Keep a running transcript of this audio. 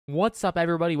What's up,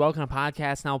 everybody? Welcome to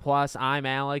Podcast Now Plus. I'm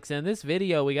Alex. In this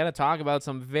video, we got to talk about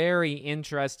some very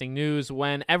interesting news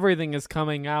when everything is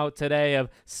coming out today of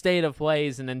state of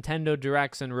plays and Nintendo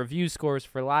Directs and review scores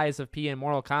for Lies of P and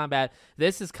Mortal Kombat.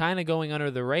 This is kind of going under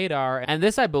the radar, and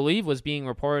this, I believe, was being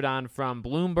reported on from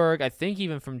Bloomberg, I think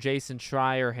even from Jason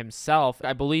Schreier himself.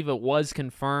 I believe it was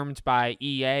confirmed by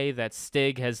EA that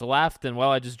Stig has left, and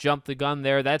well, I just jumped the gun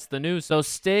there. That's the news. So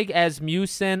Stig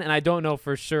Asmussen, and I don't know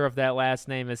for sure if that last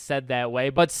name is said that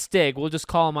way, but Stig, we'll just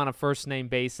call him on a first name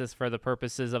basis for the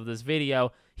purposes of this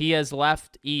video. He has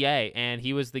left EA, and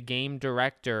he was the game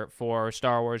director for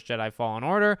Star Wars Jedi Fallen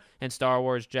Order and Star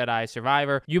Wars Jedi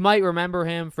Survivor. You might remember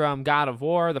him from God of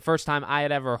War. The first time I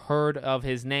had ever heard of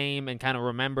his name and kind of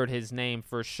remembered his name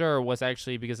for sure was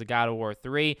actually because of God of War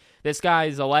 3. This guy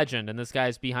is a legend, and this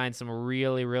guy's behind some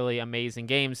really, really amazing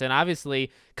games, and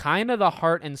obviously kind of the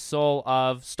heart and soul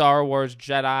of Star Wars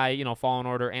Jedi, Fallen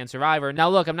Order and Survivor. Now,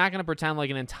 look, I'm not going to pretend like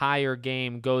an entire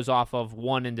game goes off of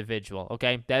one individual,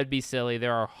 okay? That'd be silly.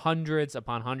 There are hundreds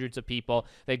upon hundreds of people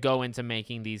that go into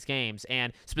making these games,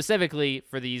 and specifically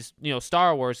for these,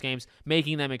 Star Wars games,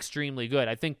 making them extremely good.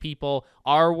 I think people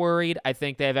are worried. I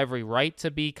think they have every right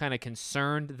to be kind of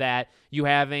concerned that you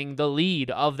having the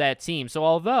lead of that team. So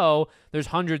although there's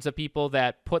hundreds of people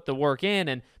that put the work in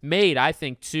and made, I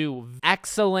think, two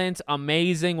excellent,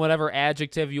 amazing, whatever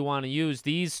adjective you want to use,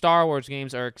 these Star Wars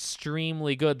games are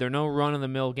extremely good. They're no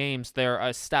run-of-the-mill games. They're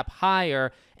a step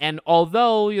higher. And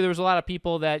although there's a lot of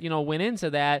people that, went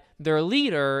into that, their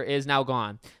leader is now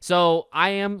gone. So I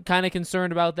am kind of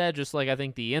concerned about that, just like I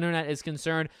think the internet is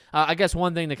concerned. I guess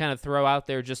one thing to kind of throw out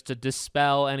there just to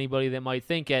dispel anybody that might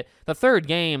think it, the third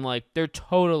game, they're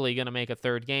totally going to make a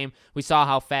third game. We saw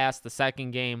how fast the second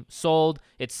game sold.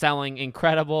 It's selling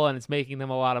incredible, and it's making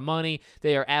them a lot of money.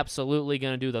 They are absolutely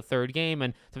going to do the third game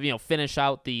and, finish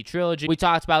out the trilogy. We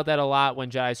talked about that a lot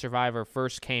when Jedi Survivor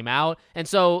first came out, and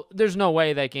so there's no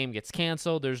way that game gets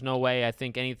canceled. There's no way I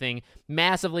think anything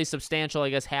massively substantial, I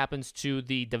guess, happens to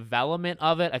the development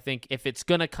of it. I think if it's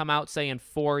going to come out, say, in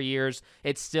 4 years,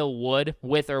 it still would,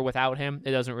 with or without him.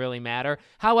 It doesn't really matter.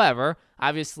 However,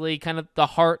 obviously, kind of the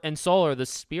heart and soul or the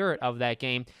spirit of that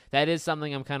game, that is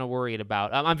something I'm kind of worried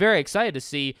about. I'm very excited to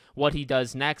see what he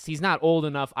does next. He's not old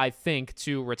enough, I think,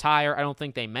 to retire. I don't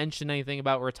think they mentioned anything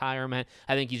about retirement.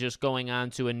 I think he's just going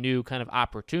on to a new kind of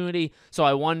opportunity. So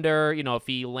I wonder, if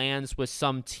he lands with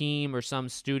some team or some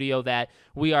studio that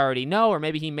we already know, or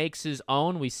maybe he makes his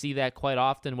own. We see that quite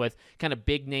often with kind of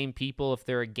big name people. If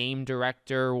they're a game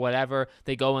director or whatever,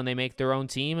 they go and they make their own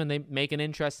team and they make an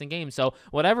interesting game. So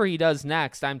whatever he does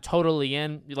next, I'm totally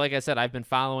in. Like I said, I've been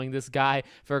following this guy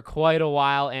for quite a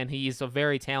while, and he's a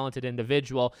very talented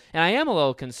individual, and I am a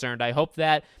little concerned. I hope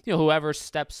that whoever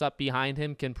steps up behind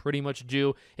him can pretty much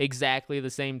do exactly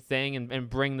the same thing and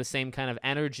bring the same kind of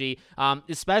energy,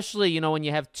 especially when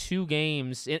you have two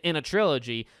games in a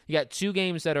trilogy. You got two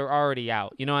games that are already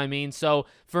out, you know what I mean? So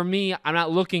for me, I'm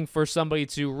not looking for somebody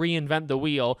to reinvent the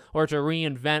wheel or to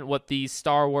reinvent what these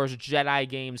Star Wars Jedi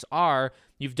games are.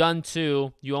 You've done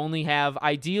two. You only have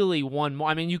ideally one more.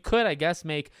 I mean, you could, I guess,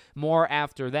 make more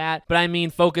after that. But I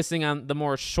mean, focusing on the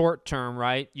more short term,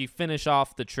 right? You finish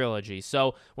off the trilogy.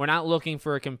 So we're not looking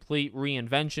for a complete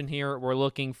reinvention here. We're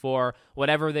looking for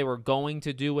whatever they were going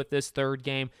to do with this third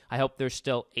game. I hope they're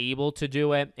still able to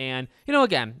do it. And,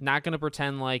 again, not going to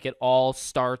pretend like it all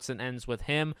starts and ends with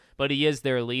him, but he is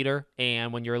their leader.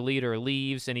 And when your leader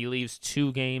leaves and he leaves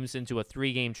two games into a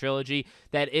 3-game trilogy,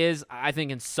 that is, I think,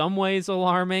 in some ways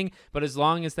alarming, but as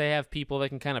long as they have people that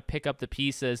can kind of pick up the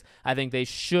pieces, I think they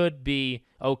should be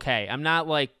okay. I'm not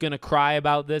gonna cry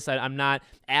about this. I'm not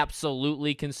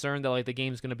absolutely concerned that the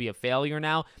game's gonna be a failure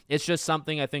now. It's just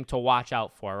something I think to watch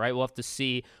out for, right? We'll have to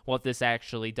see what this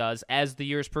actually does as the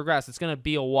years progress. It's gonna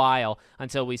be a while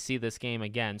until we see this game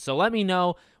again. So let me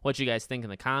know what you guys think in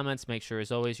the comments. Make sure,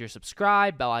 as always, you're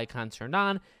subscribed, bell icon turned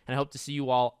on, and I hope to see you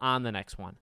all on the next one.